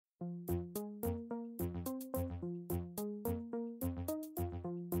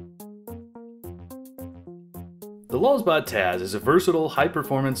The LulzBot TAZ is a versatile,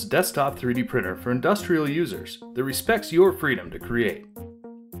 high-performance desktop 3D printer for industrial users that respects your freedom to create.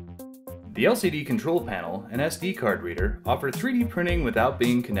 The LCD control panel and SD card reader offer 3D printing without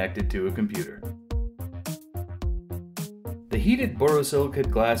being connected to a computer. The heated borosilicate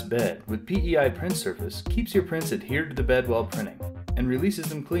glass bed with PEI print surface keeps your prints adhered to the bed while printing and releases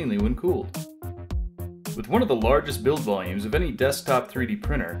them cleanly when cooled. With one of the largest build volumes of any desktop 3D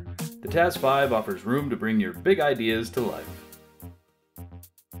printer, the TAZ 5 offers room to bring your big ideas to life.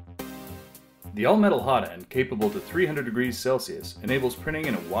 The all-metal hot end, capable to 300 degrees Celsius, enables printing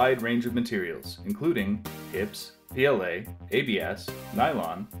in a wide range of materials, including HIPS, PLA, ABS,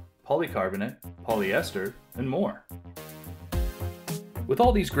 nylon, polycarbonate, polyester, and more. With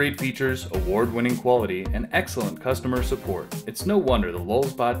all these great features, award-winning quality, and excellent customer support, it's no wonder the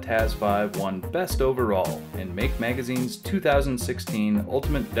LulzBot TAZ 5 won Best Overall in Make Magazine's 2016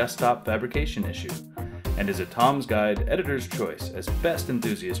 Ultimate Desktop Fabrication issue, and is a Tom's Guide Editor's Choice as Best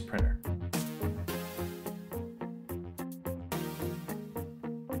Enthusiast Printer.